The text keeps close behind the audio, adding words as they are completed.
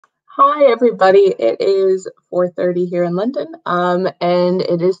Hi, everybody. It is 4:30 here in London, and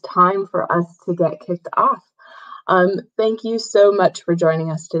it is time for us to get kicked off. Thank you so much for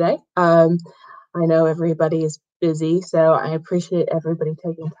joining us today. I know everybody is busy, so I appreciate everybody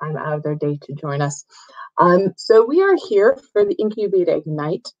taking time out of their day to join us. So we are here for the Incubeta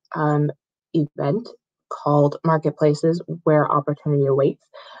Ignite event called Marketplaces Where Opportunity Awaits,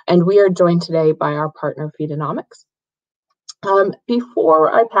 and we are joined today by our partner Feedonomics.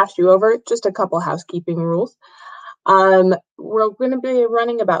 Before I pass you over, just a couple housekeeping rules. We're going to be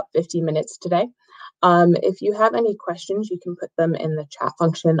running about 50 minutes today. If you have any questions, you can put them in the chat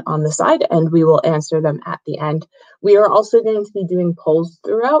function on the side and we will answer them at the end. We are also going to be doing polls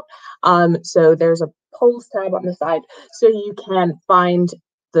throughout. So there's a polls tab on the side so you can find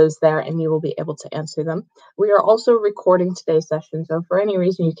those there and you will be able to answer them. We are also recording today's session, so for any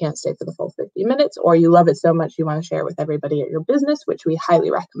reason you can't stay for the full 50 minutes or you love it so much you want to share it with everybody at your business, which we highly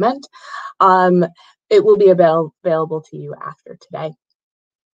recommend, it will be available to you after today.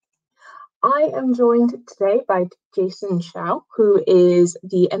 I am joined today by Jason Shao, who is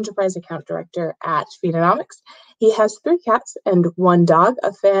the Enterprise Account Director at Feedonomics. He has 3 cats and 1 dog,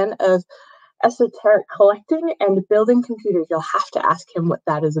 a fan of esoteric collecting and building computers. You'll have to ask him what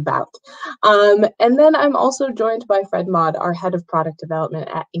that is about. And then I'm also joined by Maude, our head of product development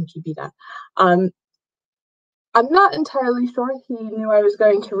at Incubeta. I'm not entirely sure he knew I was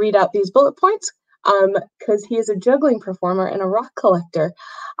going to read out these bullet points because he is a juggling performer and a rock collector.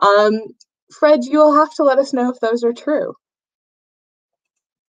 Fred, you'll have to let us know if those are true.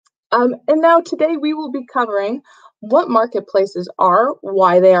 And now today we will be covering what marketplaces are,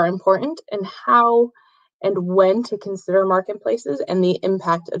 why they are important, and how and when to consider marketplaces and the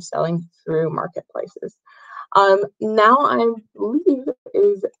impact of selling through marketplaces. Now I believe it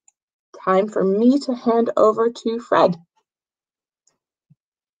is time for me to hand over to Fred.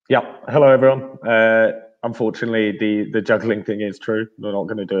 Yeah, hello everyone. Unfortunately, the juggling thing is true. We're not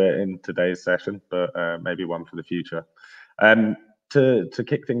going to do it in today's session, but maybe one for the future. To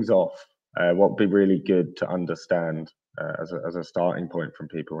kick things off, what would be really good to understand as a starting point from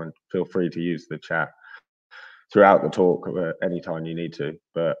people, and feel free to use the chat throughout the talk anytime you need to,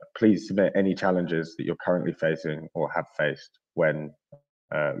 but please submit any challenges that you're currently facing or have faced when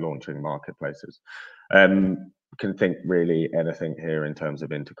launching marketplaces. Can think really anything here in terms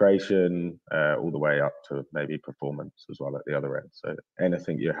of integration, all the way up to maybe performance as well at the other end. So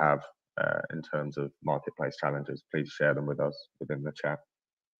anything you have in terms of marketplace challenges, please share them with us within the chat.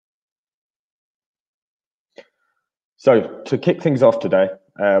 So to kick things off today,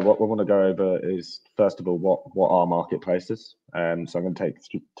 what we want to go over is, first of all, what are marketplaces? So I'm going to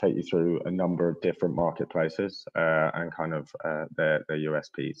take you through a number of different marketplaces and kind of their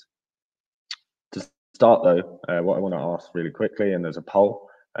USPs. To start though, what I want to ask really quickly, and there's a poll,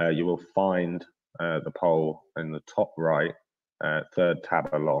 you will find the poll in the top right, 3rd tab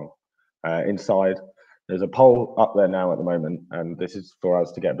along. Inside, there's a poll up there now at the moment, and this is for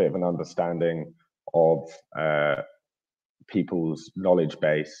us to get a bit of an understanding of people's knowledge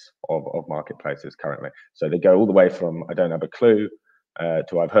base of marketplaces currently. So they go all the way from I don't have a clue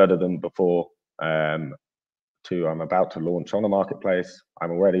to I've heard of them before, to I'm about to launch on a marketplace,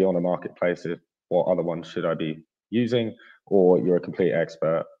 I'm already on a marketplace, what other ones should I be using, or you're a complete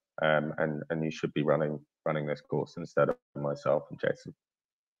expert and you should be running this course instead of myself and Jason.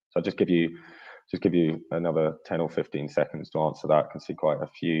 So I'll just give you another 10 or 15 seconds to answer that. I can see quite a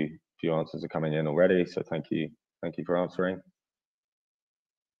few answers are coming in already, so thank you for answering.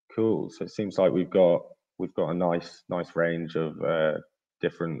 Cool. So it seems like we've got a nice range of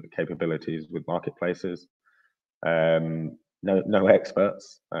different capabilities with marketplaces. No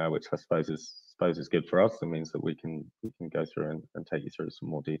experts, which I suppose is good for us. It means that we can go through and take you through some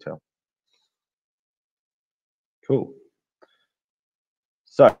more detail. Cool.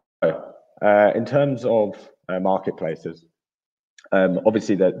 So in terms of marketplaces,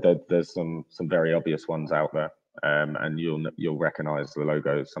 obviously there's some very obvious ones out there, and you'll recognize the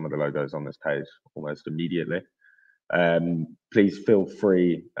logos, some of the logos on this page almost immediately. Please feel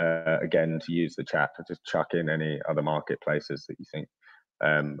free again to use the chat to just chuck in any other marketplaces that you think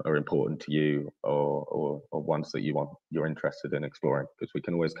are important to you, or ones that you're interested in exploring, because we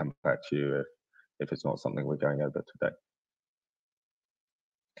can always come back to you if it's not something we're going over today.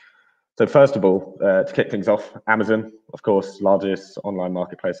 So first of all, to kick things off, Amazon, of course, largest online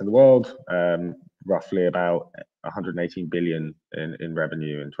marketplace in the world, roughly about 118 billion in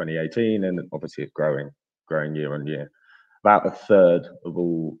revenue in 2018, and obviously it's growing year on year. About a third of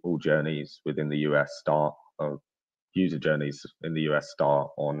all journeys within the US user journeys in the US start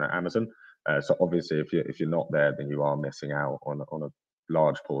on Amazon. So obviously, if you're not there, then you are missing out on a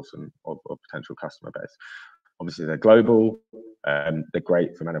large portion of potential customer base. Obviously, they're global. They're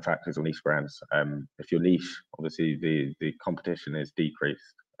great for manufacturers or niche brands. If you're niche, obviously the competition is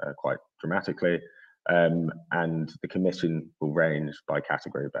decreased quite dramatically, and the commission will range by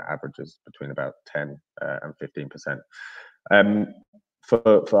category, but averages between about 10 and 15%.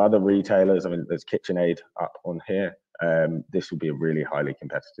 For other retailers, I mean, there's KitchenAid up on here. This will be a really highly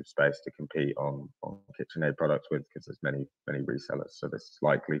competitive space to compete on KitchenAid products with, because there's many resellers. So this is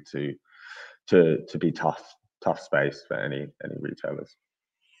likely to be tough space for any retailers.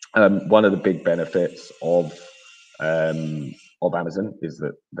 One of the big benefits of Amazon is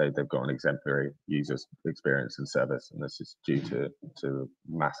that they've got an exemplary user experience and service, and this is due to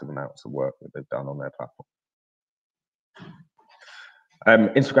massive amounts of work that they've done on their platform.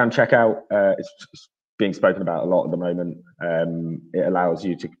 Instagram checkout is being spoken about a lot at the moment. It allows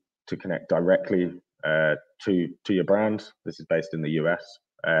you to connect directly to your brand. This is based in the US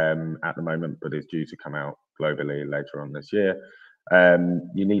at the moment, but is due to come out globally later on this year.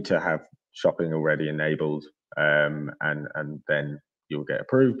 You need to have shopping already enabled, and then you'll get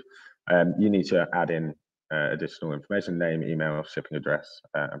approved. You need to add in additional information, name, email, shipping address,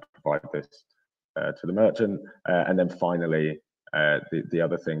 and provide this to the merchant. And then finally, the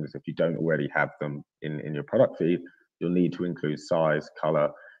other things, if you don't already have them in your product feed, you'll need to include size, color,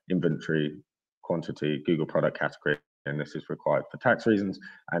 inventory, quantity, Google product category, and this is required for tax reasons.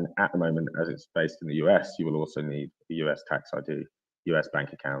 And at the moment, as it's based in the US, you will also need a US tax ID, US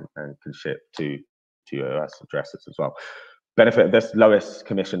bank account, and can ship to US addresses as well. Benefit of this: lowest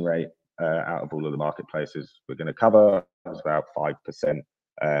commission rate out of all of the marketplaces we're going to cover is about 5%.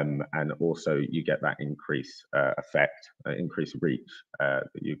 And also you get that increase effect, increase reach that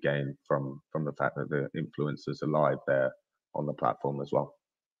you gain from the fact that the influencers are live there on the platform as well.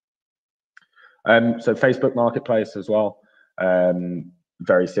 So Facebook Marketplace as well,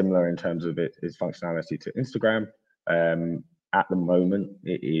 very similar in terms of its functionality to Instagram. At the moment,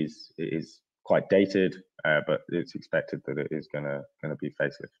 it is quite dated, but it's expected that it is going to be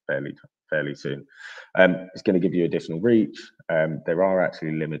facelift fairly soon. It's going to give you additional reach. There are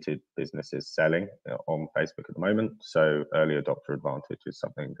actually limited businesses selling on Facebook at the moment, so early adopter advantage is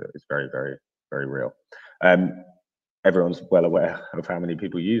something that is very, very, very real. Everyone's well aware of how many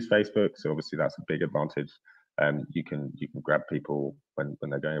people use Facebook, so obviously that's a big advantage. You can grab people when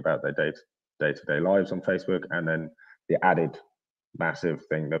they're going about their day-to-day lives on Facebook, and then the added massive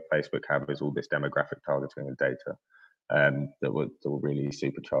thing that Facebook have is all this demographic targeting and data that will really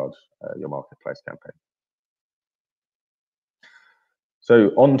supercharge your marketplace campaign.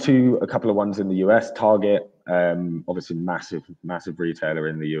 So on to a couple of ones in the US. Target, obviously massive retailer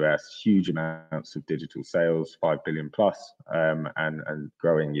in the US, huge amounts of digital sales, 5 billion plus, and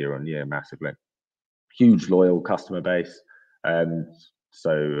growing year on year massively. Huge loyal customer base.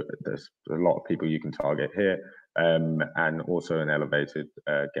 So there's a lot of people you can target here, and also an elevated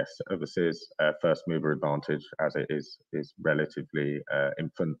guest services, first mover advantage, as it is relatively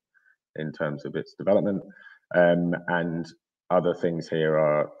infant in terms of its development. And other things here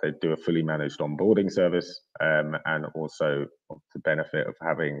are they do a fully managed onboarding service, and also the benefit of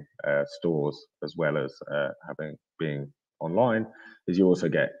having stores as well as being online is you also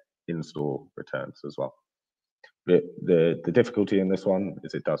get in-store returns as well. The difficulty in this one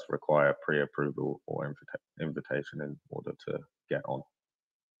is it does require pre-approval or invitation in order to get on.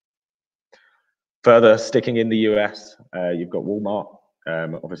 Further sticking in the US, you've got Walmart.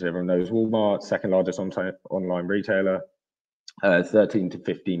 Obviously, everyone knows Walmart, second largest online retailer, 13 to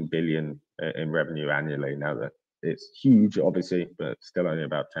 15 billion in revenue annually. Now that it's huge, obviously, but still only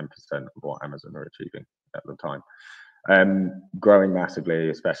about 10% of what Amazon are achieving at the time. Growing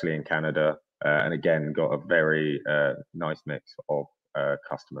massively, especially in Canada, and again got a very nice mix of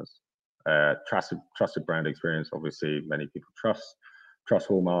customers. Trusted brand experience. Obviously, many people trust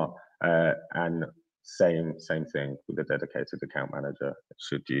Walmart, and same thing with a dedicated account manager.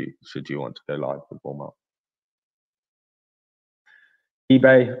 Should you want to go live with Walmart.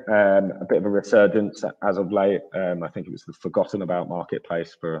 eBay, a bit of a resurgence as of late. I think it was the forgotten about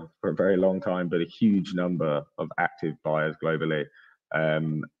marketplace for a very long time, but a huge number of active buyers globally.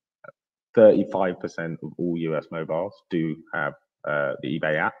 35% of all US mobiles do have the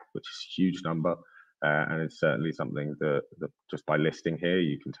eBay app, which is a huge number, and it's certainly something that just by listing here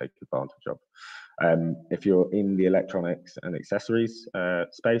you can take advantage of. If you're in the electronics and accessories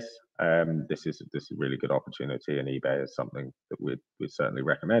space, this is a really good opportunity, and eBay is something that we'd certainly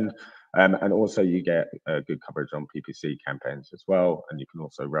recommend. And also you get good coverage on PPC campaigns as well, and you can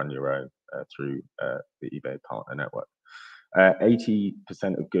also run your own through the eBay partner network. 80%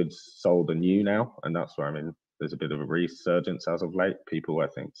 of goods sold are new now, and that's where there's a bit of a resurgence as of late. People, I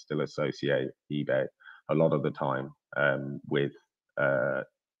think, still associate eBay a lot of the time with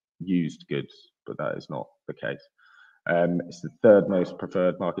used goods, but that is not the case. It's the third most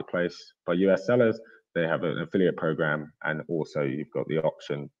preferred marketplace by US sellers. They have an affiliate program, and also you've got the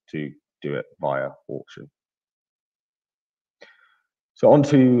option to do it via auction. So on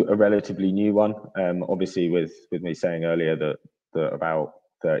to a relatively new one. Obviously, with me saying earlier that about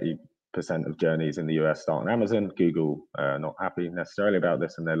 30% of journeys in the US start on Amazon, Google are not happy necessarily about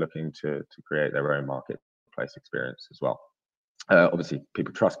this, and they're looking to create their own marketplace experience as well. Obviously,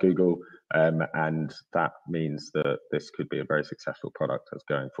 people trust Google, and that means that this could be a very successful product that's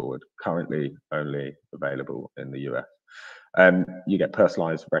going forward. Currently only available in the US. You get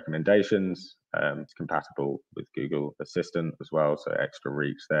personalized recommendations. It's compatible with Google Assistant as well, so extra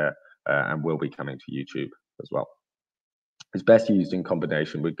reach there, and will be coming to YouTube as well. It's best used in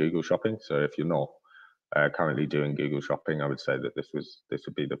combination with Google Shopping. So if you're not currently doing Google Shopping, I would say that this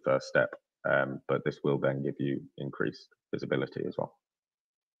would be the first step, but this will then give you increased visibility as well.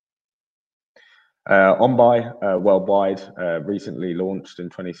 OnBuy worldwide, recently launched in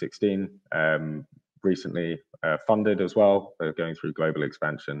 2016, recently funded as well. They're going through global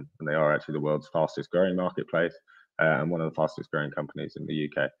expansion, and they are actually the world's fastest growing marketplace and one of the fastest growing companies in the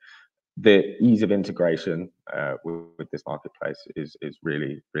UK. The ease of integration with this marketplace is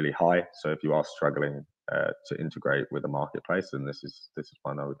really, really high. So if you are struggling to integrate with a marketplace, then this is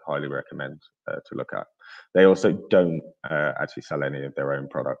one I would highly recommend to look at. They also don't actually sell any of their own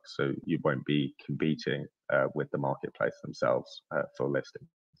products, so you won't be competing with the marketplace themselves for listings.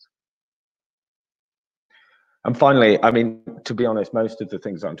 And finally, I mean, to be honest, most of the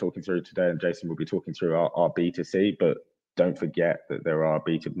things that I'm talking through today, and Jason will be talking through, are B2C, but don't forget that there are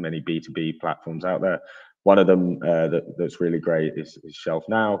many B2B platforms out there. One of them that's really great is Shelf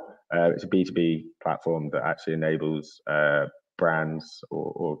Now. It's a B2B platform that actually enables brands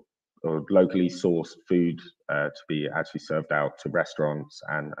or locally sourced food to be actually served out to restaurants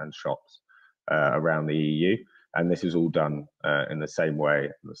and shops around the EU. And this is all done in the same way,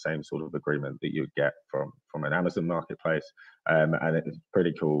 the same sort of agreement that you would get from an Amazon marketplace. And it's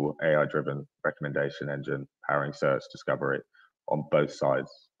pretty cool AI-driven recommendation engine powering search discovery on both sides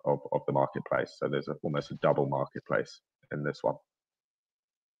of the marketplace. So there's almost a double marketplace in this one.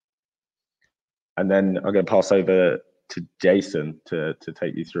 And then I'm going to pass over to Jason to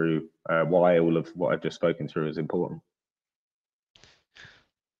take you through why all of what I've just spoken through is important.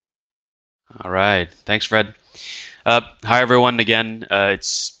 All right, thanks, Fred. Hi, everyone. Again,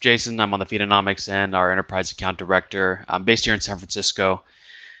 it's Jason. I'm on the Feedonomics and our Enterprise Account Director. I'm based here in San Francisco.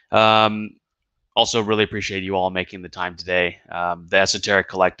 Also, really appreciate you all making the time today. The esoteric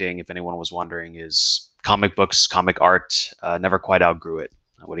collecting, if anyone was wondering, is comic books, comic art. Never quite outgrew it.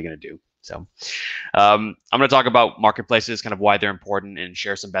 What are you going to do? So I'm going to talk about marketplaces, kind of why they're important, and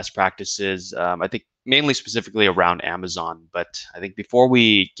share some best practices. I think mainly specifically around Amazon. But I think before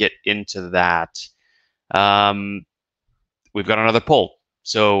we get into that, we've got another poll.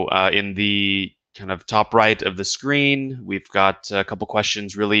 So in the kind of top right of the screen, we've got a couple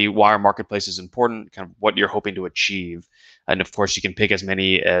questions, really why are marketplaces important, kind of what you're hoping to achieve. And of course, you can pick as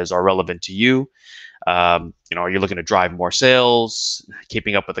many as are relevant to you. Are you looking to drive more sales,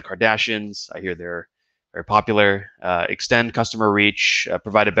 keeping up with the Kardashians? I hear they're very popular. Extend customer reach,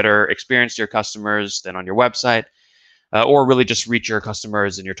 provide a better experience to your customers than on your website, or really just reach your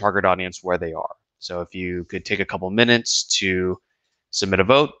customers and your target audience where they are. So if you could take a couple minutes to submit a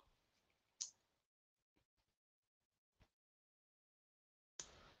vote.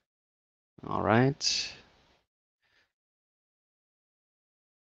 All right.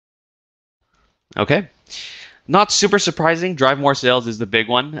 Okay. Not super surprising. Drive more sales is the big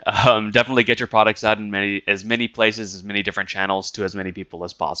one. Definitely get your products out in as many places, as many different channels to as many people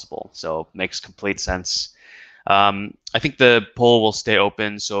as possible. So makes complete sense. I think the poll will stay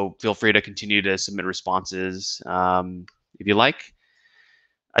open, so feel free to continue to submit responses if you like.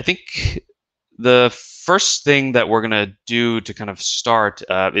 I think the first thing that we're going to do to kind of start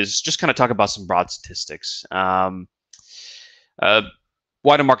is just kind of talk about some broad statistics. Why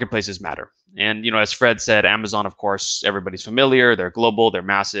do marketplaces matter? And, as Fred said, Amazon, of course, everybody's familiar. They're global. They're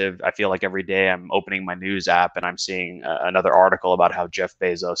massive. I feel like every day I'm opening my news app and I'm seeing another article about how Jeff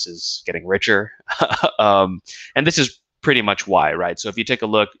Bezos is getting richer. And this is pretty much why, right? So if you take a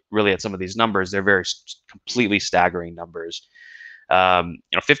look really at some of these numbers, they're very completely staggering numbers.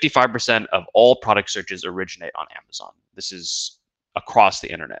 55% of all product searches originate on Amazon. This is across the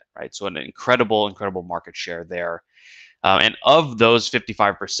internet, right? So an incredible, incredible market share there. And of those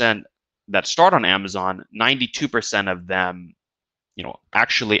 55% that start on Amazon, 92% of them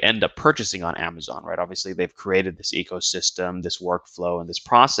actually end up purchasing on Amazon, right? Obviously, they've created this ecosystem, this workflow, and this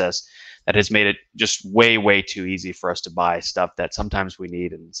process that has made it just way, way too easy for us to buy stuff that sometimes we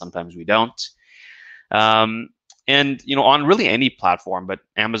need and sometimes we don't. And on really any platform, but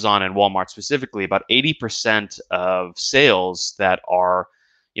Amazon and Walmart specifically, about 80% of sales that are,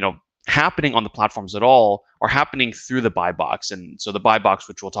 happening on the platforms at all are happening through the buy box. And so the buy box,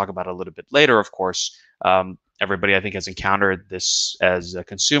 which we'll talk about a little bit later, of course, everybody I think has encountered this as a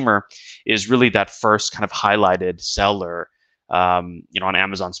consumer, is really that first kind of highlighted seller. On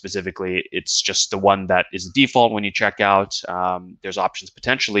Amazon specifically, it's just the one that is the default when you check out. There's options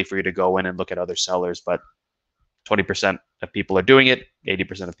potentially for you to go in and look at other sellers, but 20% of people are doing it,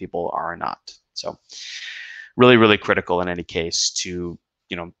 80% of people are not. So really, really critical in any case to,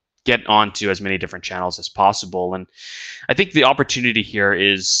 get onto as many different channels as possible. And I think the opportunity here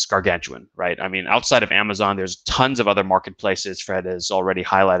is gargantuan, right? I mean, outside of Amazon, there's tons of other marketplaces. Fred has already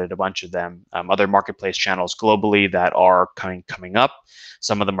highlighted a bunch of them. Other marketplace channels globally that are coming up.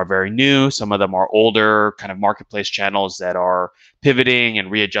 Some of them are very new. Some of them are older kind of marketplace channels that are pivoting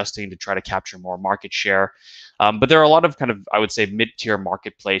and readjusting to try to capture more market share. But there are a lot of kind of, I would say, mid-tier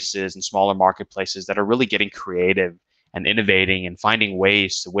marketplaces and smaller marketplaces that are really getting creative and innovating and finding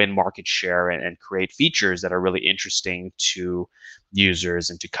ways to win market share and create features that are really interesting to users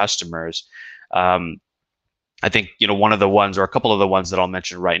and to customers. I think, one of the ones or a couple of the ones that I'll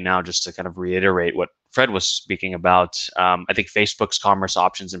mention right now, just to kind of reiterate what Fred was speaking about, I think Facebook's commerce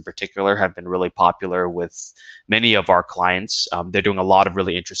options in particular have been really popular with many of our clients. They're doing a lot of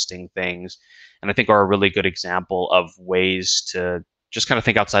really interesting things, and I think are a really good example of ways to just kind of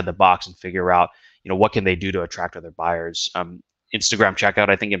think outside the box and figure out, what can they do to attract other buyers. Instagram checkout,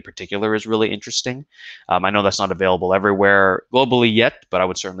 I think in particular, is really interesting. I know that's not available everywhere globally yet, but I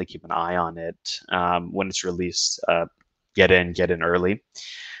would certainly keep an eye on it when it's released. Get in early.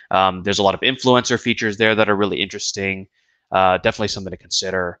 There's a lot of influencer features there that are really interesting. Definitely something to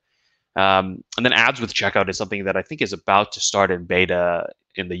consider. And then ads with checkout is something that I think is about to start in beta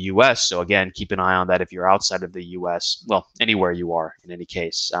in the US. So again, keep an eye on that if you're outside of the US. Well, anywhere you are in any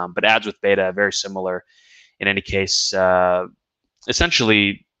case. But ads with beta, very similar in any case.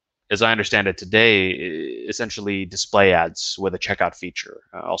 Essentially, as I understand it today, essentially display ads with a checkout feature,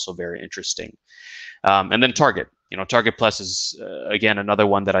 also very interesting. And then Target. Target Plus is, again, another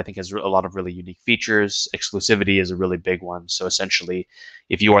one that I think has a lot of really unique features. Exclusivity is a really big one. So essentially,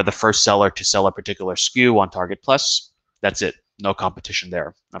 if you are the first seller to sell a particular SKU on Target Plus, that's it. No competition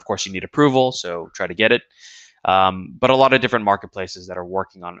there. Of course, you need approval, so try to get it. But a lot of different marketplaces that are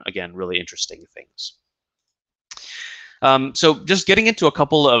working on, again, really interesting things. So just getting into a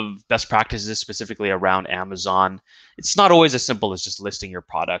couple of best practices specifically around Amazon, it's not always as simple as just listing your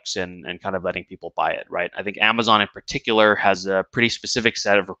products and kind of letting people buy it, right? I think Amazon in particular has a pretty specific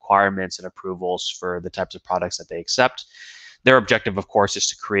set of requirements and approvals for the types of products that they accept. Their objective, of course, is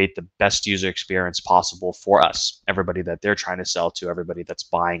to create the best user experience possible for us, everybody that they're trying to sell to, everybody that's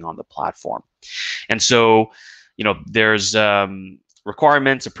buying on the platform. And so, there's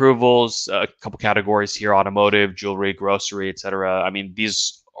requirements, approvals, a couple categories here: automotive, jewelry, grocery, etc. I mean,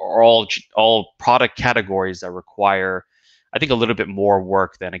 these are all product categories that require, I think, a little bit more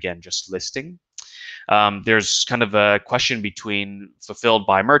work than, again, just listing. There's kind of a question between fulfilled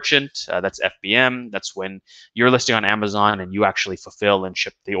by merchant, that's FBM, that's when you're listing on Amazon and you actually fulfill and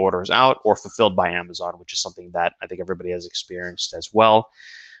ship the orders out, or fulfilled by Amazon, which is something that I think everybody has experienced as well.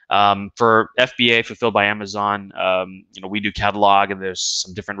 For FBA, fulfilled by Amazon, we do catalog, and there's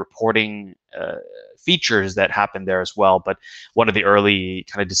some different reporting features that happen there as well. But one of the early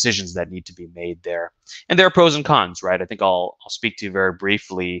kind of decisions that need to be made there, and there are pros and cons, right? I think I'll speak to very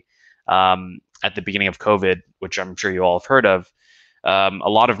briefly. At the beginning of COVID, which I'm sure you all have heard of, a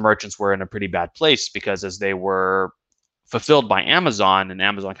lot of merchants were in a pretty bad place because as they were fulfilled by Amazon, and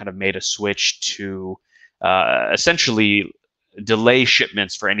Amazon kind of made a switch to essentially delay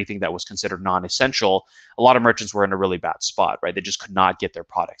shipments for anything that was considered non-essential, a lot of merchants were in a really bad spot, right? They just could not get their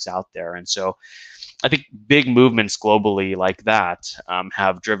products out there. And so I think big movements globally like that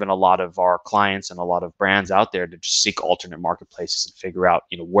have driven a lot of our clients and a lot of brands out there to just seek alternate marketplaces and figure out,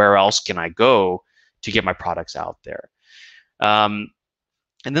 where else can I go to get my products out there. And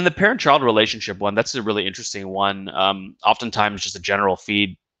then the parent-child relationship one, that's a really interesting one. Oftentimes just a general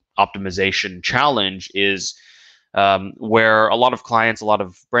feed optimization challenge is where a lot of clients, a lot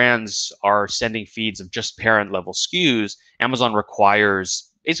of brands are sending feeds of just parent-level SKUs. Amazon requires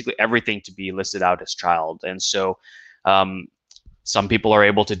basically everything to be listed out as child. And so some people are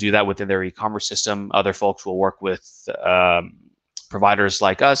able to do that within their e-commerce system. Other folks will work with providers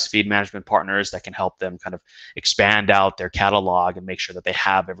like us, feed management partners, that can help them kind of expand out their catalog and make sure that they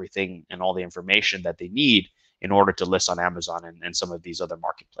have everything and all the information that they need in order to list on Amazon and some of these other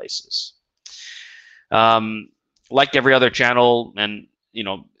marketplaces. Like every other channel, and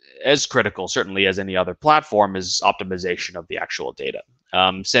as critical certainly as any other platform, is optimization of the actual data.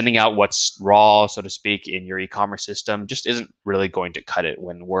 Sending out what's raw, so to speak, in your e-commerce system just isn't really going to cut it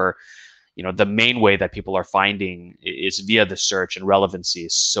when we're, the main way that people are finding is via the search, and relevancy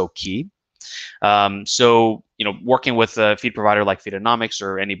is so key. So, working with a feed provider like Feedonomics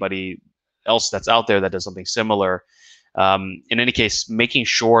or anybody else that's out there that does something similar, in any case, making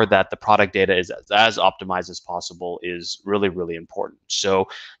sure that the product data is as optimized as possible is really, really important. So,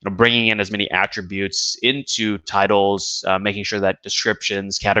 bringing in as many attributes into titles, making sure that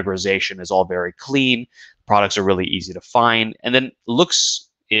descriptions, categorization is all very clean, products are really easy to find, and then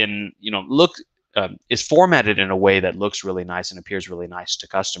is formatted in a way that looks really nice and appears really nice to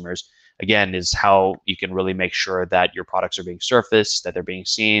customers. Again, is how you can really make sure that your products are being surfaced, that they're being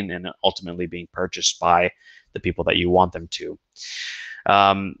seen, and ultimately being purchased by the people that you want them to.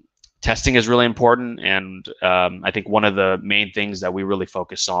 Testing is really important, and I think one of the main things that we really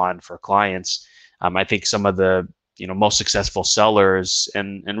focus on for clients, I think some of the most successful sellers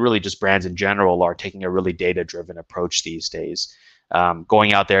and really just brands in general are taking a really data-driven approach these days,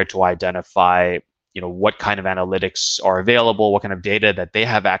 going out there to identify what kind of analytics are available, what kind of data that they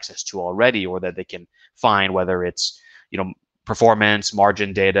have access to already, or that they can find, whether it's performance,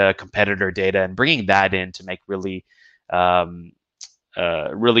 margin data, competitor data, and bringing that in to make really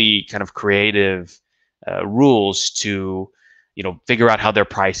really kind of creative rules to figure out how they're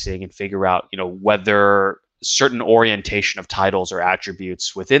pricing, and figure out whether certain orientation of titles or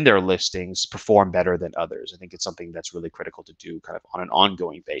attributes within their listings perform better than others. I think it's something that's really critical to do kind of on an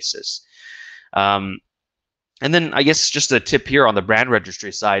ongoing basis. And then I guess just a tip here on the brand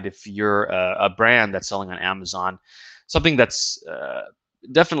registry side, if you're a brand that's selling on Amazon, something that's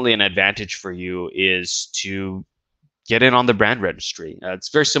definitely an advantage for you is to get in on the brand registry. It's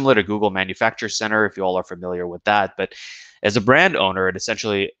very similar to Google Manufacturer Center, if you all are familiar with that. But as a brand owner, it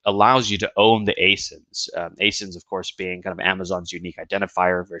essentially allows you to own the ASINs. ASINs, of course, being kind of Amazon's unique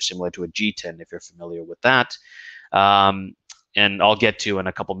identifier, very similar to a GTIN, if you're familiar with that. And I'll get to in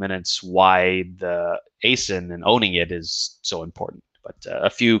a couple minutes why the ASIN and owning it is so important. But a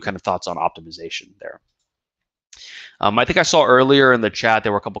few kind of thoughts on optimization there. I think I saw earlier in the chat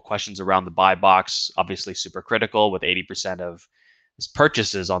there were a couple questions around the buy box. Obviously super critical, with 80% of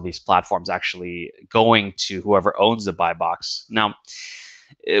purchases on these platforms actually going to whoever owns the buy box. Now,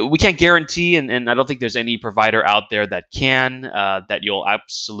 we can't guarantee, and I don't think there's any provider out there that can, that you'll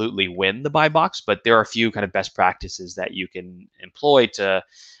absolutely win the buy box, but there are a few kind of best practices that you can employ to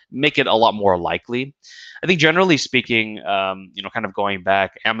make it a lot more likely. I think generally speaking, kind of going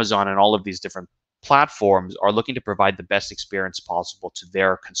back, Amazon and all of these different platforms are looking to provide the best experience possible to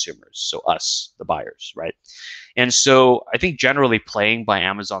their consumers, so us, the buyers, right? And so I think generally playing by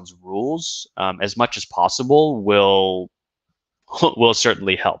Amazon's rules as much as possible will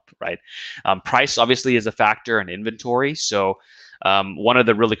certainly help, right? Price obviously is a factor, and inventory. So one of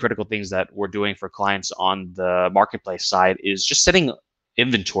the really critical things that we're doing for clients on the marketplace side is just setting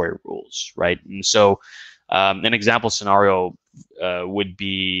inventory rules, right? And so an example scenario would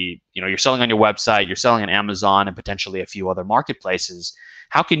be, you're selling on your website, you're selling on Amazon and potentially a few other marketplaces.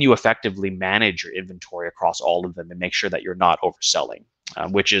 How can you effectively manage your inventory across all of them and make sure that you're not overselling,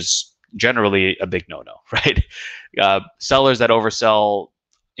 which is generally a big no-no, right? Sellers that oversell,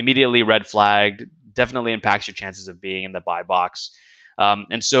 immediately red flagged, definitely impacts your chances of being in the buy box.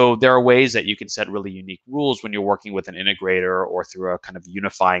 And so there are ways that you can set really unique rules when you're working with an integrator or through a kind of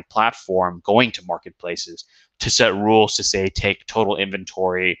unifying platform going to marketplaces to set rules to say, take total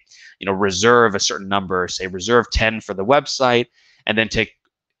inventory, reserve a certain number, say reserve 10 for the website, and then take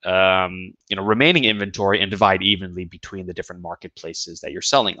remaining inventory and divide evenly between the different marketplaces that you're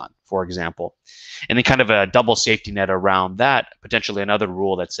selling on, for example. And then kind of a double safety net around that, potentially another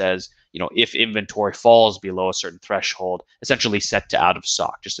rule that says, if inventory falls below a certain threshold, essentially set to out of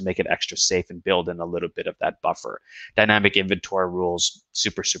stock, just to make it extra safe and build in a little bit of that buffer. Dynamic inventory rules,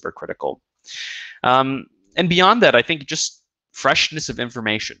 super, super critical. And beyond that, I think just freshness of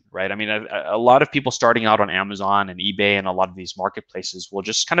information, right? I mean, a lot of people starting out on Amazon and eBay and a lot of these marketplaces will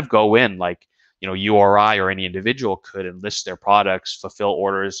just kind of go in like, URI or any individual could, and list their products, fulfill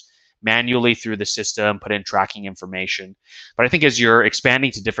orders manually through the system, put in tracking information. But I think as you're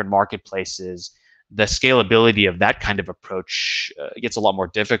expanding to different marketplaces, the scalability of that kind of approach gets a lot more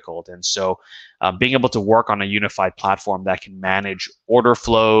difficult. And so being able to work on a unified platform that can manage order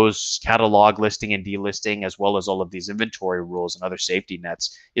flows, catalog listing and delisting, as well as all of these inventory rules and other safety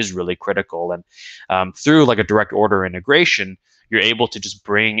nets is really critical. And through like a direct order integration, you're able to just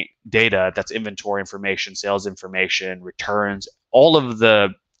bring data that's inventory information, sales information, returns, all of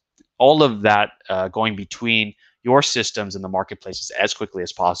that going between your systems and the marketplaces as quickly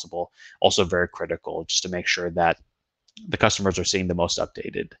as possible. Also very critical, just to make sure that the customers are seeing the most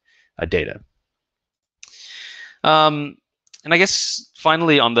updated data. And I guess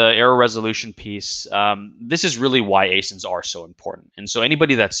finally on the error resolution piece, this is really why ASINs are so important. And so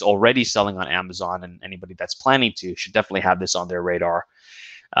anybody that's already selling on Amazon and anybody that's planning to should definitely have this on their radar.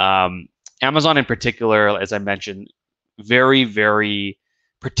 Amazon in particular, as I mentioned, very, very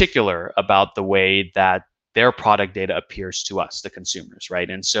particular about the way that their product data appears to us, the consumers, right?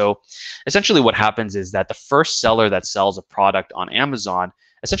 And so essentially what happens is that the first seller that sells a product on Amazon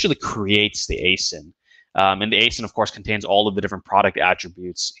essentially creates the ASIN. And the ASIN, of course, contains all of the different product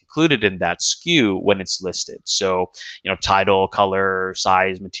attributes included in that SKU when it's listed. So, title, color,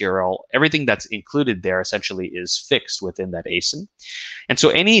 size, material, everything that's included there essentially is fixed within that ASIN. And so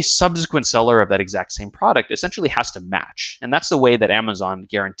any subsequent seller of that exact same product essentially has to match. And that's the way that Amazon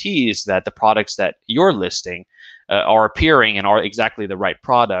guarantees that the products that you're listing are appearing and are exactly the right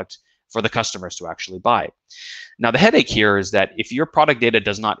product for the customers to actually buy. Now, the headache here is that if your product data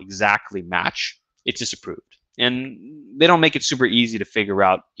does not exactly match, it's disapproved. And they don't make it super easy to figure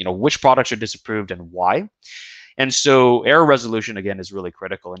out, which products are disapproved and why. And so error resolution, again, is really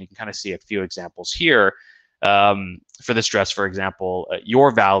critical. And you can kind of see a few examples here. For this dress, for example, your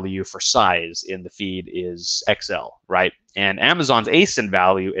value for size in the feed is XL, right? And Amazon's ASIN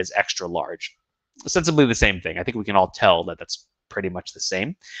value is extra large. Ostensibly the same thing. I think we can all tell that that's pretty much the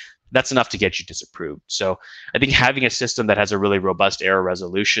same. That's enough to get you disapproved. So I think having a system that has a really robust error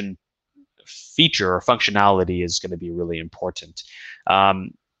resolution feature or functionality is going to be really important.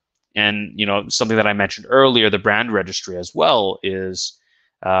 And something that I mentioned earlier, the brand registry as well is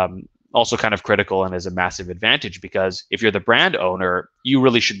also kind of critical and is a massive advantage, because if you're the brand owner, you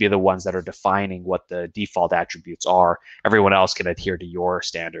really should be the ones that are defining what the default attributes are. Everyone else can adhere to your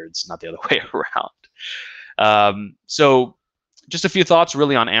standards, not the other way around. So just a few thoughts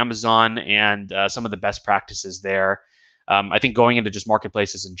really on Amazon and some of the best practices there. I think going into just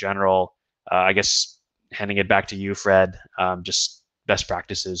marketplaces in general, I guess handing it back to you, Fred, just best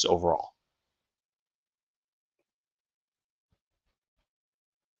practices overall.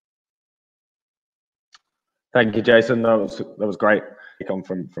 Thank you, Jason. That was great. Come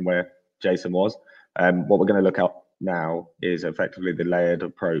from where Jason was. What we're going to look at now is effectively the layered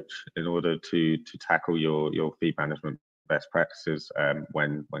approach in order to tackle your feed management best practices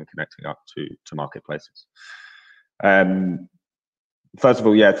when connecting up to marketplaces. First of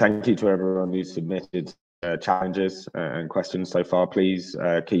all, yeah, thank you to everyone who submitted challenges and questions so far. Please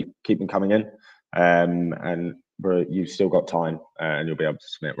keep them coming in, and you've still got time, and you'll be able to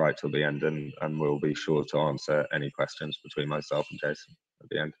submit right till the end, and we'll be sure to answer any questions between myself and Jason at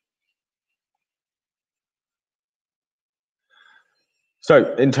the end.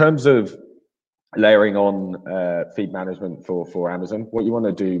 So in terms of layering on feed management for Amazon, what you want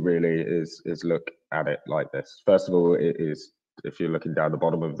to do really is look at it like this. First of all, it is, if you're looking down the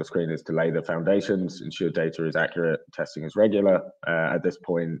bottom of the screen, is to lay the foundations, ensure data is accurate, testing is regular. At this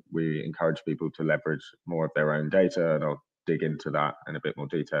point, we encourage people to leverage more of their own data, and I'll dig into that in a bit more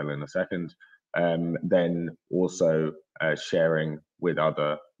detail in a second. Then also sharing with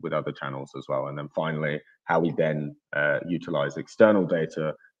other channels as well. And then finally, how we then utilize external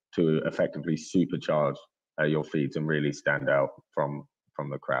data to effectively supercharge your feeds and really stand out from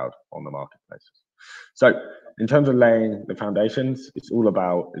the crowd on the marketplaces. So in terms of laying the foundations, it's all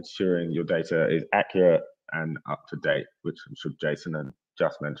about ensuring your data is accurate and up to date, which I'm sure Jason had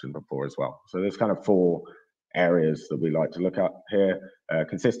just mentioned before as well. So there's kind of 4 areas that we like to look at here.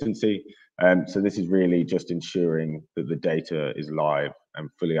 Consistency. So this is really just ensuring that the data is live and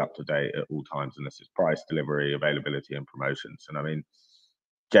fully up to date at all times. And this is price, delivery, availability, and promotions. And I mean,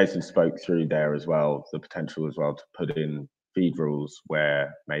 Jason spoke through there as well, the potential as well to put in feed rules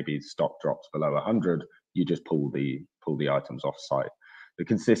where maybe stock drops below 100, you just pull the items off site. The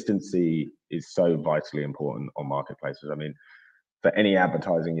consistency is so vitally important on marketplaces. I mean, for any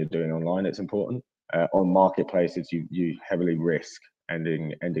advertising you're doing online, it's important. On marketplaces, you heavily risk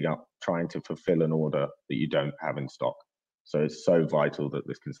ending up trying to fulfill an order that you don't have in stock. So it's so vital that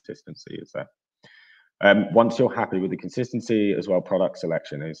this consistency is there. Once you're happy with the consistency as well, product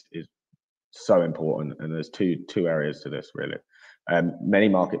selection is so important, and there's two areas to this really. Many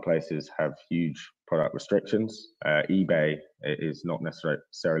marketplaces have huge product restrictions. eBay is not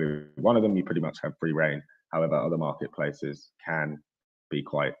necessarily one of them. You pretty much have free reign. However, other marketplaces can be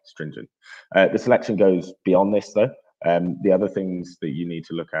quite stringent. The selection goes beyond this, though. The other things that you need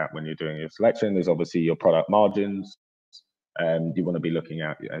to look at when you're doing your selection is obviously your product margins. You want to be looking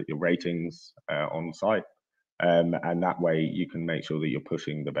at your ratings on site. And that way you can make sure that you're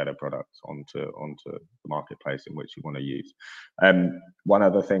pushing the better products onto the marketplace in which you want to use. One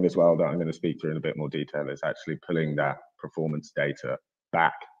other thing as well that I'm going to speak to in a bit more detail is actually pulling that performance data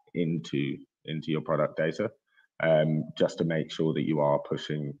back into your product data, just to make sure that you are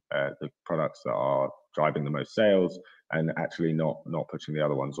pushing the products that are driving the most sales and actually not pushing the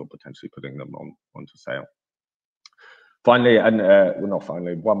other ones or potentially putting them onto sale. Finally, and well, not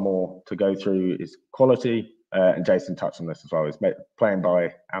finally, one more to go through is quality. And Jason touched on this as well, is playing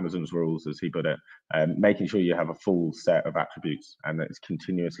by Amazon's rules, as he put it, making sure you have a full set of attributes and that it's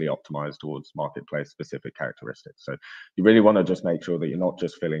continuously optimized towards marketplace specific characteristics. So you really want to just make sure that you're not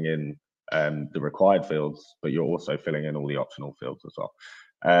just filling in the required fields, but you're also filling in all the optional fields as well.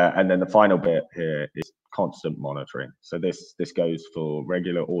 And then the final bit here is constant monitoring. So this goes for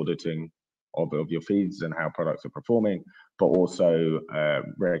regular auditing of your feeds and how products are performing, but also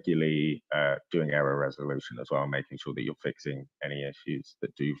regularly doing error resolution as well, making sure that you're fixing any issues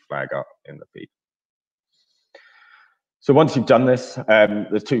that do flag up in the feed. So once you've done this,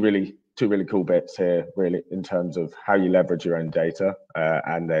 there's two really cool bits here, really, in terms of how you leverage your own data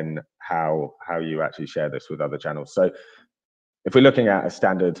and then how you actually share this with other channels. So if we're looking at a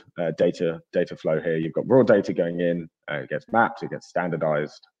standard data flow here, you've got raw data going in, it gets mapped, it gets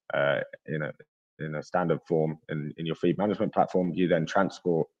standardized in a standard form in your feed management platform. You then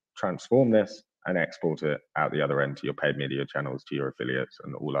transform this and export it out the other end to your paid media channels, to your affiliates,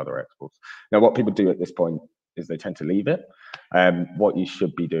 and all other exports. Now, what people do at this point is they tend to leave it. What you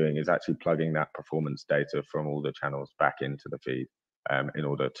should be doing is actually plugging that performance data from all the channels back into the feed in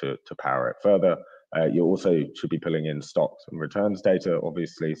order to power it further. You also should be pulling in stocks and returns data.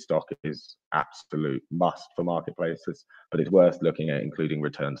 Obviously, stock is absolute must for marketplaces, but it's worth looking at including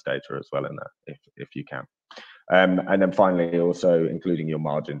returns data as well in there if you can. And then finally, also including your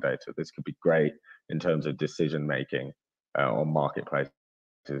margin data. This could be great in terms of decision making on marketplaces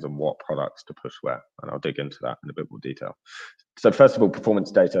and what products to push where. And I'll dig into that in a bit more detail. So first of all,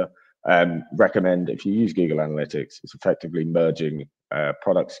 performance data. Recommend, if you use Google Analytics, it's effectively merging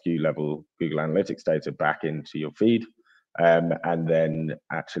product SKU level Google Analytics data back into your feed, and then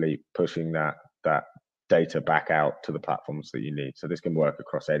actually pushing that data back out to the platforms that you need. So this can work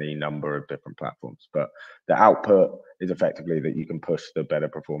across any number of different platforms, but the output is effectively that you can push the better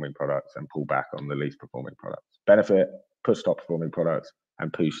performing products and pull back on the least performing products. Benefit, push top performing products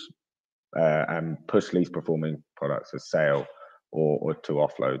and push least performing products as sale or to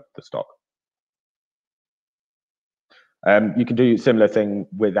offload the stock. You can do similar thing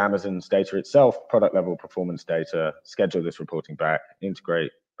with Amazon's data itself, product level performance data, schedule this reporting back,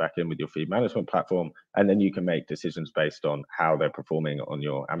 integrate back in with your feed management platform, and then you can make decisions based on how they're performing on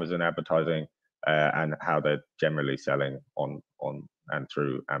your Amazon advertising and how they're generally selling on and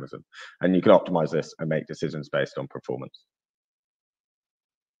through Amazon. And you can optimize this and make decisions based on performance.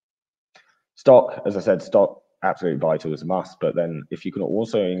 Stock, as I said, stock absolutely vital as a must, but then if you can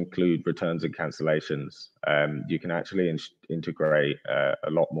also include returns and cancellations, you can actually integrate a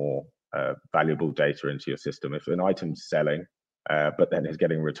lot more valuable data into your system. If an item's selling, but then is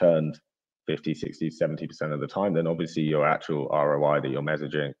getting returned 50, 60, 70% of the time, then obviously your actual ROI that you're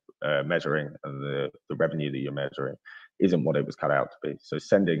measuring and the revenue that you're measuring isn't what it was cut out to be. So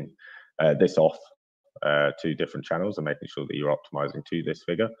sending this off to different channels and making sure that you're optimizing to this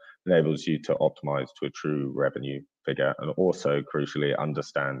figure enables you to optimize to a true revenue figure and also crucially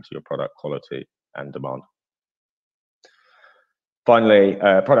understand your product quality and demand. Finally,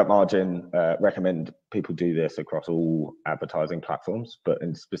 product margin, recommend people do this across all advertising platforms, but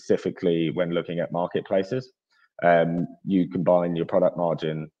specifically when looking at marketplaces, you combine your product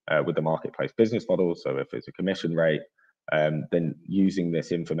margin with the marketplace business model. So if it's a commission rate, then using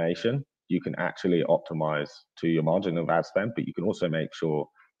this information, you can actually optimize to your margin of ad spend, but you can also make sure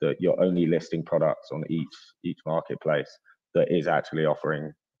that you're only listing products on each marketplace that is actually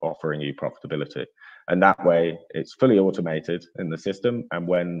offering you profitability. And that way it's fully automated in the system. And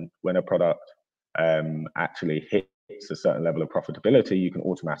when a product actually hits a certain level of profitability, you can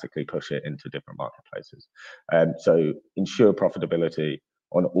automatically push it into different marketplaces. So ensure profitability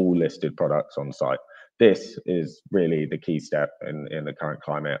on all listed products on site. This is really the key step in the current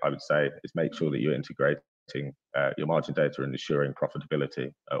climate, I would say, is make sure that you're integrating your margin data and ensuring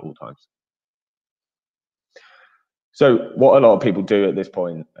profitability at all times. So what a lot of people do at this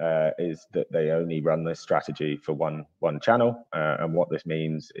point is that they only run this strategy for one channel, and what this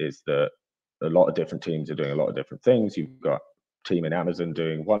means is that a lot of different teams are doing a lot of different things. You've got a team in Amazon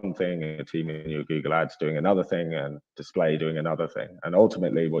doing one thing, and a team in your Google Ads doing another thing, and display doing another thing. And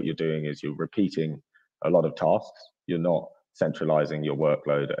ultimately, what you're doing is you're repeating a lot of tasks. You're not centralizing your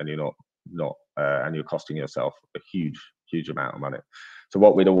workload, and and you're costing yourself a huge amount of money. So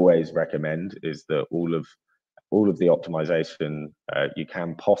what we'd always recommend is that all of the optimization you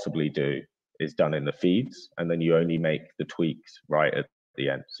can possibly do is done in the feeds, and then you only make the tweaks right at the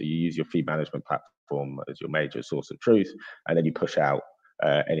end. So you use your feed management platform as your major source of truth, and then you push out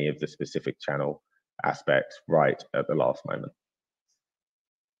any of the specific channel aspects right at the last moment.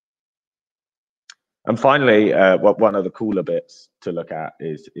 And finally, one of the cooler bits to look at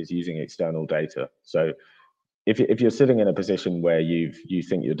is using external data. So if you're sitting in a position where you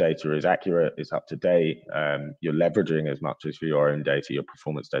think your data is accurate, is up to date, you're leveraging as much as for your own data, your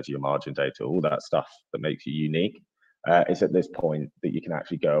performance data, your margin data, all that stuff that makes you unique, it's at this point that you can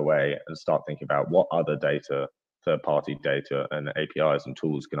actually go away and start thinking about what other data, third-party data and APIs and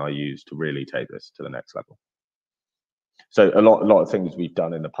tools can I use to really take this to the next level. So a lot of things we've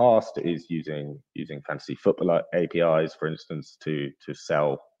done in the past is using fantasy football APIs, for instance, to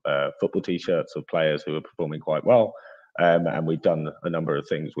sell football t-shirts of players who are performing quite well. And we've done a number of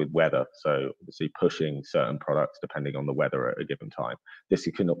things with weather. So obviously pushing certain products depending on the weather at a given time. This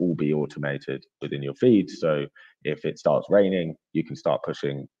can all be automated within your feed. So if it starts raining, you can start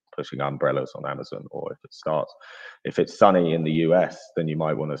pushing umbrellas on Amazon. Or if it's sunny in the US, then you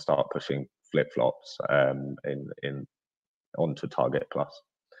might want to start pushing flip-flops onto Target Plus.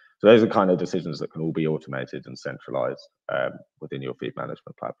 So those are kind of decisions that can all be automated and centralized within your feed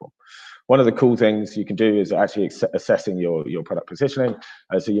management platform. One of the cool things you can do is actually assessing your product positioning.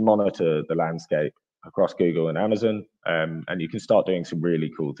 So you monitor the landscape across Google and Amazon, and you can start doing some really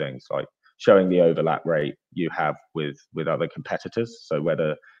cool things like showing the overlap rate you have with other competitors. So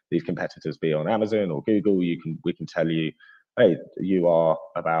whether these competitors be on Amazon or Google, we can tell you, hey, you are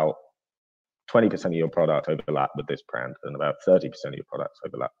about 20% of your product overlap with this brand, and about 30% of your products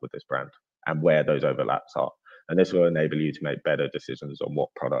overlap with this brand, and where those overlaps are. And this will enable you to make better decisions on what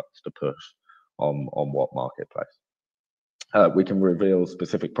products to push on what marketplace. We can reveal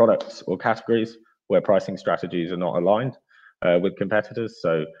specific products or categories where pricing strategies are not aligned with competitors.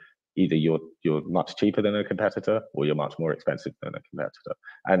 So either you're much cheaper than a competitor, or you're much more expensive than a competitor.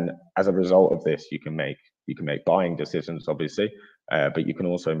 And as a result of this, you can make buying decisions, obviously, but you can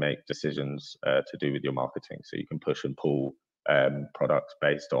also make decisions to do with your marketing. So you can push and pull products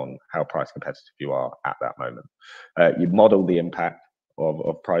based on how price competitive you are at that moment. You model the impact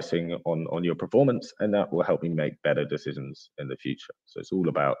of pricing on your performance, and that will help you make better decisions in the future. So it's all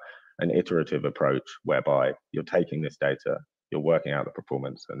about an iterative approach whereby you're taking this data, you're working out the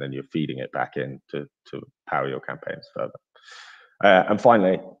performance, and then you're feeding it back in to power your campaigns further. And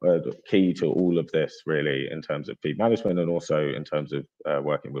finally, the key to all of this really in terms of feed management and also in terms of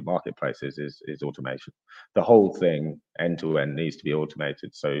working with marketplaces is automation. The whole thing end to end needs to be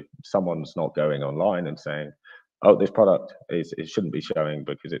automated. So someone's not going online and saying, oh, this product it shouldn't be showing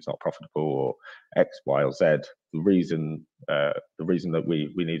because it's not profitable or X, Y, or Z. The reason that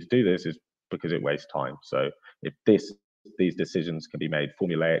we need to do this is because it wastes time. So if these decisions can be made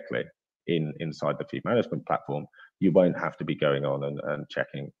formulaically inside the feed management platform, you won't have to be going on and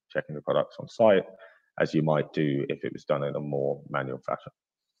checking the products on site as you might do if it was done in a more manual fashion.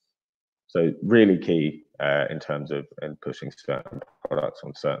 So really key in terms of pushing certain products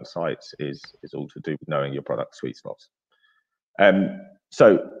on certain sites is all to do with knowing your product sweet spots.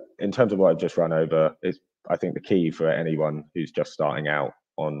 So in terms of what I've just run over, I think the key for anyone who's just starting out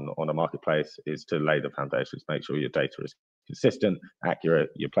on a marketplace is to lay the foundations, make sure your data is consistent, accurate,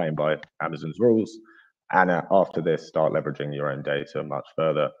 you're playing by Amazon's rules, and after this, start leveraging your own data much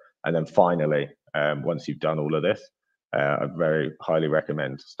further. And then finally, once you've done all of this, I very highly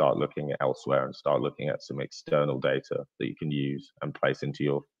recommend to start looking elsewhere and start looking at some external data that you can use and place into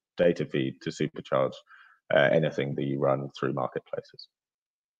your data feed to supercharge anything that you run through marketplaces.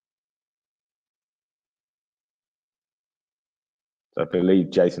 So I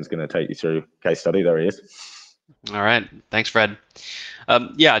believe Jason's going to take you through case study. There he is. All right, thanks, Fred.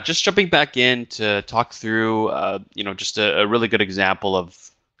 Yeah, just jumping back in to talk through, just a really good example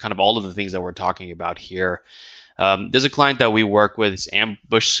of kind of all of the things that we're talking about here. There's a client that we work with, it's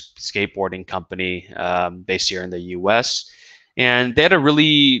Ambush Skateboarding Company, based here in the US, and they had a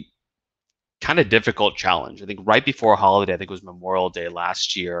really kind of difficult challenge. I think right before a holiday, I think it was Memorial Day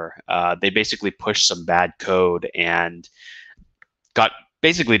last year, they basically pushed some bad code and got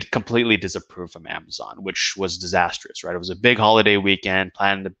basically completely disapproved from Amazon, which was disastrous, right? It was a big holiday weekend,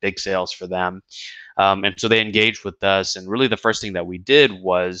 planned the big sales for them. And so they engaged with us. And really the first thing that we did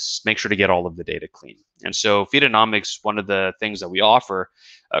was make sure to get all of the data clean. And so Feedonomics, one of the things that we offer,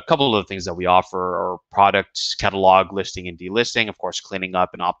 a couple of the things that we offer are product catalog listing and delisting, of course, cleaning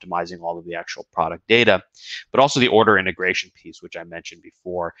up and optimizing all of the actual product data, but also the order integration piece, which I mentioned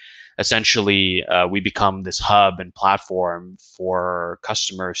before. Essentially, we become this hub and platform for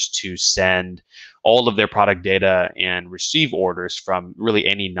customers to send all of their product data and receive orders from really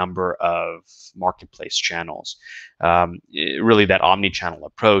any number of marketplace channels. Really that omni-channel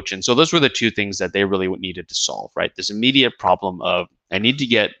approach. And so those were the two things that they really needed to solve, right? This immediate problem of I need to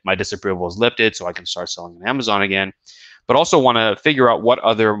get my disapprovals lifted so I can start selling on Amazon again, but also want to figure out what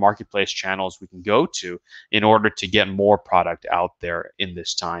other marketplace channels we can go to in order to get more product out there in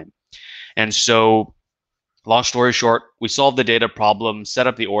this time. And so long story short, we solved the data problem, set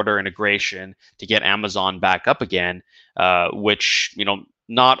up the order integration to get Amazon back up again, which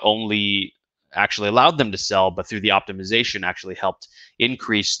not only actually allowed them to sell, but through the optimization actually helped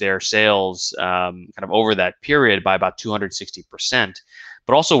increase their sales kind of over that period by about 260%.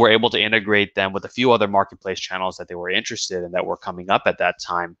 But also we're able to integrate them with a few other marketplace channels that they were interested in that were coming up at that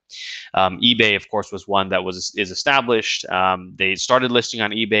time. eBay, of course, was one that is established. They started listing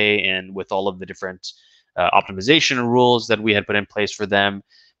on eBay, and with all of the different optimization rules that we had put in place for them,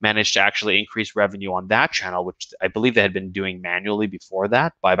 managed to actually increase revenue on that channel, which I believe they had been doing manually before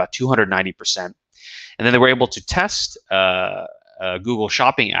that, by about 290%. And then they were able to test Google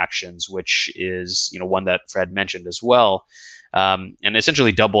Shopping Actions, which is one that Fred mentioned as well, and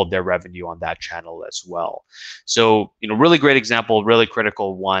essentially doubled their revenue on that channel as well. So really great example, really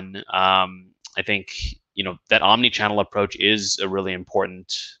critical one. I think that omni-channel approach is a really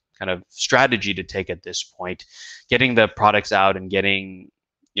important kind of strategy to take at this point, getting the products out and getting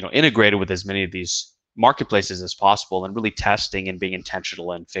integrated with as many of these marketplaces as possible, and really testing and being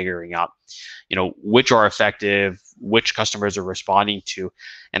intentional and figuring out which are effective, which customers are responding to,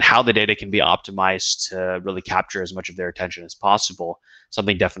 and how the data can be optimized to really capture as much of their attention as possible.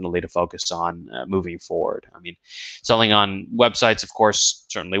 Something definitely to focus on moving forward. I mean, selling on websites, of course,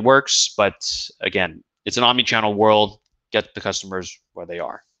 certainly works, but again, it's an omni-channel world. Get the customers where they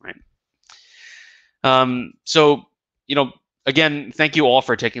are, right? So again, thank you all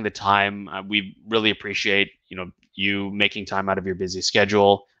for taking the time. We really appreciate you making time out of your busy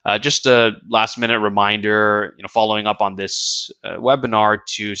schedule. Just a last minute reminder, following up on this webinar,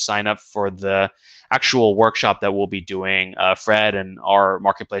 to sign up for the actual workshop that we'll be doing. Fred and our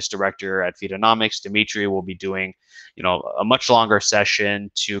marketplace director at Feedonomics, Dimitri, will be doing a much longer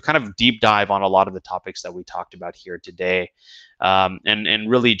session to kind of deep dive on a lot of the topics that we talked about here today. And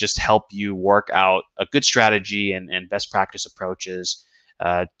really just help you work out a good strategy and best practice approaches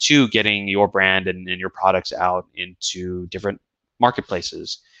to getting your brand and your products out into different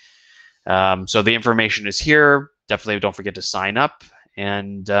marketplaces. So the information is here. Definitely don't forget to sign up.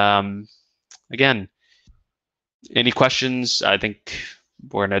 And again, any questions? I think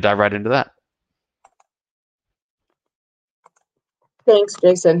we're going to dive right into that. Thanks,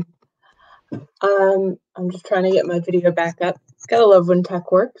 Jason. I'm just trying to get my video back up. Gotta love when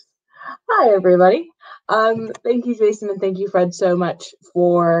tech works. Hi, everybody. Thank you, Jason, and thank you, Fred, so much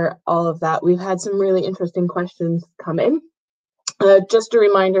for all of that. We've had some really interesting questions come in. Just a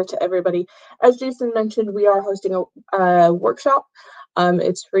reminder to everybody, as Jason mentioned, we are hosting a workshop.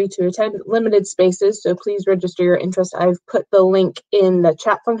 It's free to attend, limited spaces, so please register your interest. I've put the link in the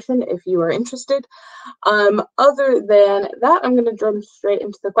chat function if you are interested. Other than that, I'm going to jump straight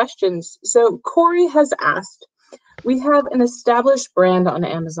into the questions. So Corey has asked, we have an established brand on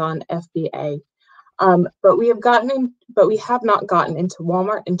Amazon, FBA, but we have not gotten into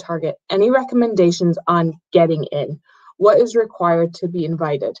Walmart and Target. Any recommendations on getting in? What is required to be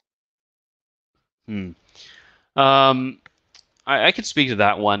invited? I could speak to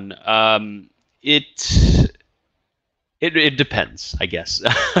that one. It depends, I guess.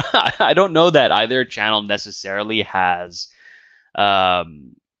 I don't know that either channel necessarily has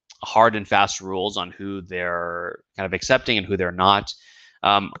hard and fast rules on who they're kind of accepting and who they're not.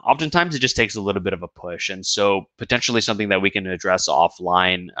 Oftentimes it just takes a little bit of a push, and so potentially something that we can address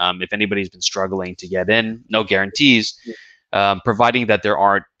offline. If anybody's been struggling to get in, no guarantees. Providing that there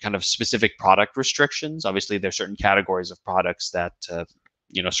aren't kind of specific product restrictions. Obviously, there's certain categories of products that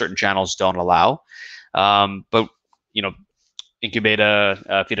certain channels don't allow. But Incubeta,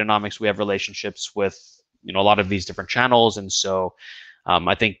 Feedonomics, we have relationships with a lot of these different channels, and so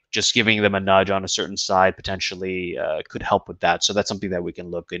I think just giving them a nudge on a certain side potentially could help with that. So that's something that we can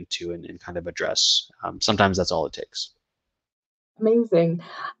look into and kind of address. Sometimes that's all it takes. Amazing.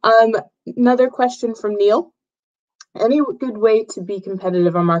 Another question from Neil. Any good way to be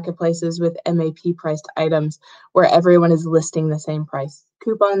competitive on marketplaces with MAP priced items where everyone is listing the same price?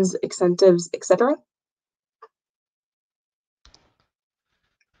 Coupons, incentives, etc.?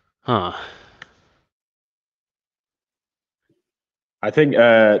 Huh. I think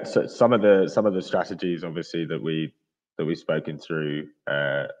so some of the strategies, obviously, that we've spoken through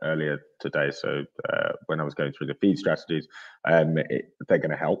earlier today. So when I was going through the feed strategies, they're going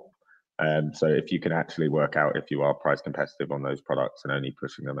to help. So if you can actually work out if you are price competitive on those products and only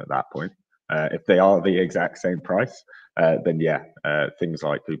pushing them at that point, if they are the exact same price, then yeah, things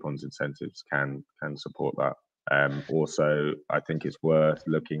like coupons, incentives can support that. Also, I think it's worth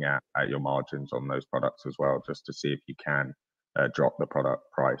looking at your margins on those products as well, just to see if you can drop the product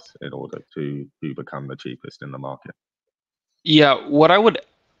price in order to become the cheapest in the market. Yeah, what I would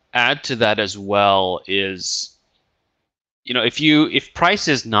add to that as well is, if price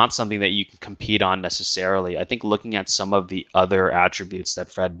is not something that you can compete on necessarily, I think looking at some of the other attributes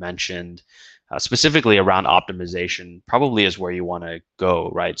that Fred mentioned, specifically around optimization, probably is where you want to go,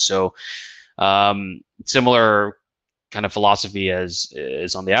 right? So similar kind of philosophy as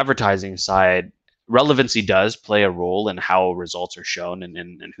is on the advertising side. Relevancy does play a role in how results are shown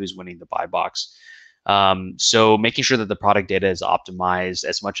and who's winning the buy box. So making sure that the product data is optimized,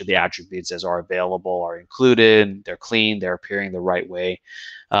 as much of the attributes as are available are included, they're clean, they're appearing the right way.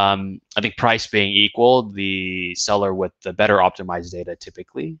 I think price being equal, the seller with the better optimized data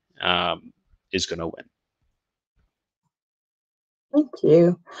typically is going to win. Thank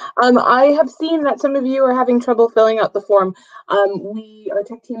you. I have seen that some of you are having trouble filling out the form. Our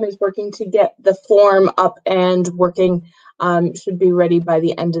tech team is working to get the form up and working. Should be ready by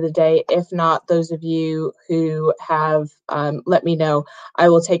the end of the day. If not, those of you who have, let me know. I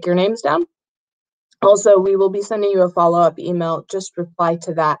will take your names down. Also, we will be sending you a follow-up email. Just reply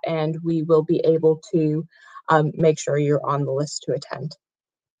to that and we will be able to make sure you're on the list to attend.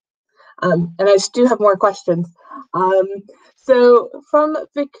 And I do have more questions. So from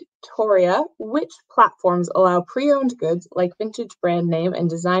Victoria, which platforms allow pre-owned goods like vintage brand name and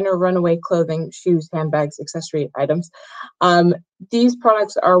designer runaway clothing, shoes, handbags, accessory items? These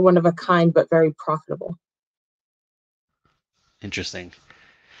products are one of a kind, but very profitable. Interesting.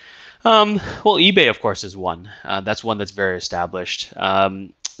 Well, eBay, of course, is one. That's one that's very established.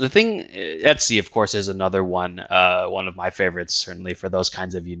 The thing, Etsy, of course, is another one. One of my favorites, certainly, for those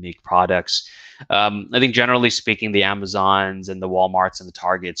kinds of unique products. I think, generally speaking, the Amazons and the Walmarts and the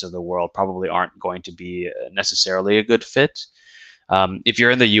Targets of the world probably aren't going to be necessarily a good fit. If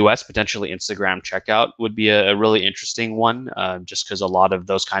you're in the US, potentially Instagram checkout would be a really interesting one, just because a lot of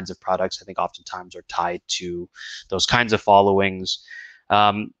those kinds of products, I think, oftentimes are tied to those kinds of followings.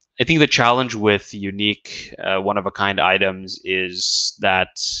 I think the challenge with unique, one-of-a-kind items is that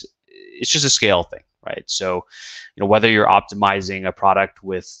it's just a scale thing, right? So, whether you're optimizing a product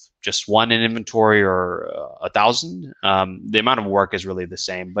with just one in inventory or 1,000, the amount of work is really the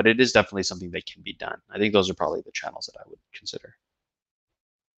same, but it is definitely something that can be done. I think those are probably the channels that I would consider.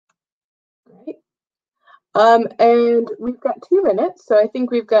 Great. And we've got 2 minutes, so I think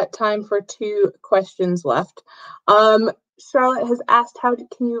we've got time for 2 questions left. Charlotte has asked, how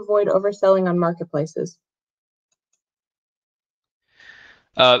can you avoid overselling on marketplaces?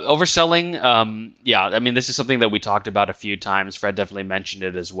 Overselling, yeah, I mean, this is something that we talked about a few times. Fred definitely mentioned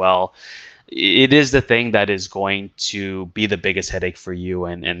it as well. It is the thing that is going to be the biggest headache for you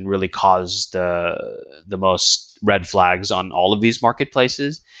and really cause the most red flags on all of these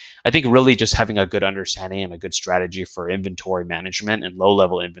marketplaces. I think really just having a good understanding and a good strategy for inventory management and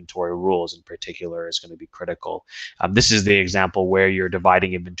low-level inventory rules in particular is going to be critical. This is the example where you're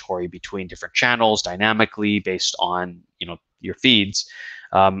dividing inventory between different channels dynamically based on your feeds.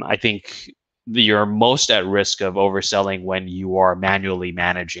 I think you're most at risk of overselling when you are manually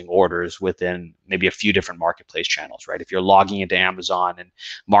managing orders within maybe a few different marketplace channels, right? If you're logging into Amazon and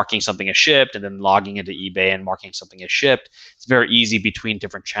marking something as shipped and then logging into eBay and marking something as shipped, it's very easy between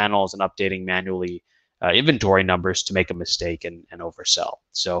different channels and updating manually inventory numbers to make a mistake and oversell.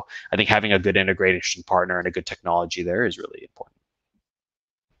 So I think having a good integration partner and a good technology there is really important.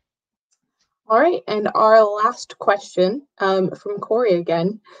 All right, and our last question from Corey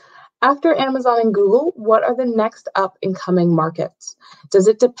again. After Amazon and Google, what are the next up and coming markets? Does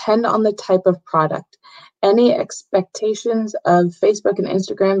it depend on the type of product? Any expectations of Facebook and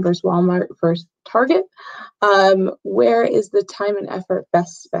Instagram versus Walmart versus Target? Where is the time and effort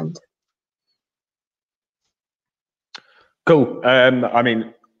best spent? Cool. I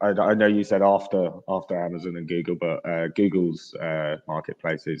mean, I know you said after Amazon and Google, but Google's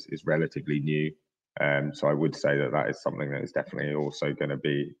marketplace is relatively new. So I would say that that is something that is definitely also going to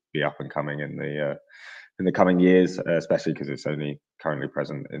be up and coming in the coming years, especially because it's only currently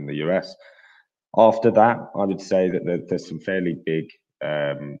present in the US. After that, I would say that there's some fairly big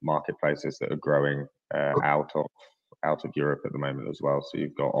marketplaces that are growing out of Europe at the moment as well. So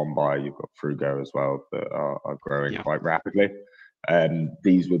you've got OnBuy, you've got Frugo as well that are growing quite rapidly.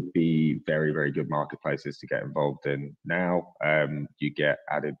 These would be very, very good marketplaces to get involved in now. You get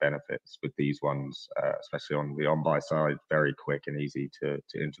added benefits with these ones, especially on the OnBuy side, very quick and easy to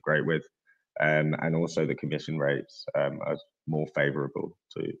integrate with. And also the commission rates are more favorable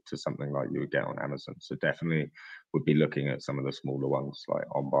to something like you would get on Amazon. So definitely would be looking at some of the smaller ones like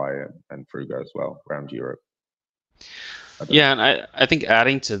OnBuy and Frugo as well around Europe. Yeah, and I think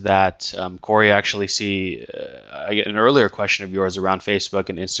adding to that, Corey, actually see I get an earlier question of yours around Facebook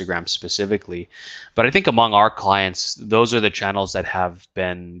and Instagram specifically, but I think among our clients, those are the channels that have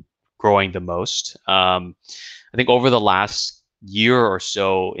been growing the most. I think over the last year or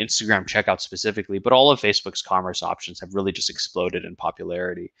so, Instagram checkout specifically, but all of Facebook's commerce options have really just exploded in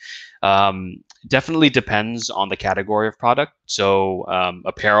popularity. Definitely depends on the category of product. So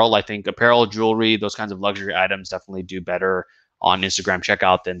apparel, I think apparel, jewelry, those kinds of luxury items definitely do better on Instagram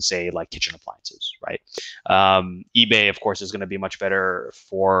checkout than say like kitchen appliances, right? eBay, of course, is going to be much better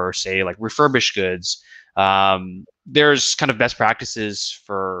for say like refurbished goods. There's kind of best practices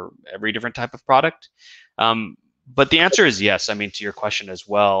for every different type of product. But the answer is yes. I mean, to your question as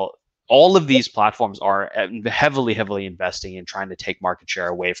well, all of these platforms are heavily investing in trying to take market share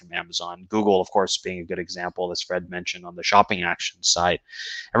away from Amazon. Google, of course, being a good example, as Fred mentioned on the shopping action site.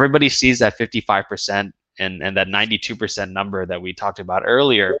 Everybody sees that 55% and that 92% number that we talked about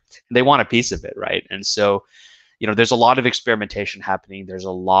earlier. They want a piece of it, right? And so, you know, there's a lot of experimentation happening. There's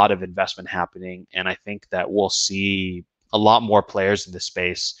a lot of investment happening. And I think that we'll see a lot more players in this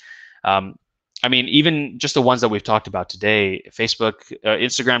space. I mean, even just the ones that we've talked about today, Facebook,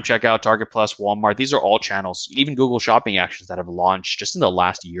 Instagram checkout, Target Plus, Walmart, these are all channels, even Google Shopping Actions that have launched just in the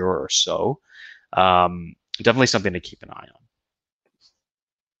last year or so. Definitely something to keep an eye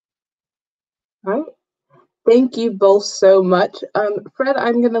on. All right. Thank you both so much. Fred,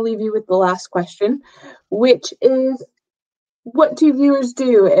 I'm going to leave you with the last question, which is, what do viewers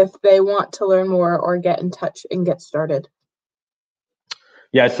do if they want to learn more or get in touch and get started?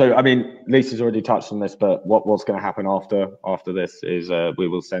 Yeah, so I mean, Lisa's already touched on this, but what's going to happen after this is we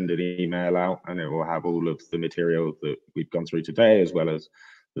will send an email out, and it will have all of the material that we've gone through today, as well as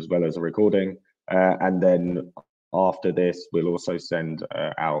a recording, and then after this, we'll also send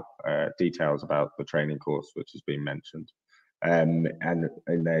out details about the training course, which has been mentioned, and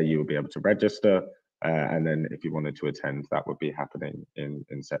in there you will be able to register. And then if you wanted to attend, that would be happening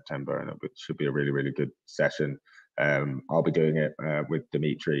in September, and it should be a really, really good session. I'll be doing it with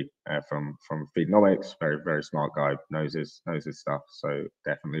Dimitri from Feedonomics, very, very smart guy, knows his stuff, so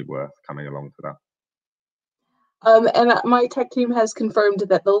definitely worth coming along to that. And my tech team has confirmed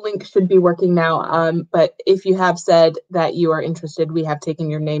that the link should be working now, but if you have said that you are interested, we have taken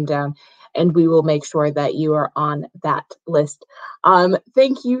your name down, and we will make sure that you are on that list.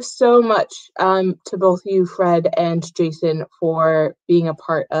 Thank you so much to both you, Fred and Jason, for being a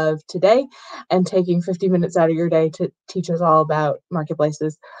part of today and taking 50 minutes out of your day to teach us all about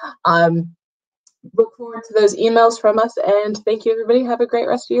marketplaces. Look forward to those emails from us, and thank you, everybody. Have a great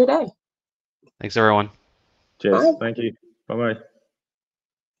rest of your day. Thanks, everyone. Cheers. Bye. Thank you. Bye-bye.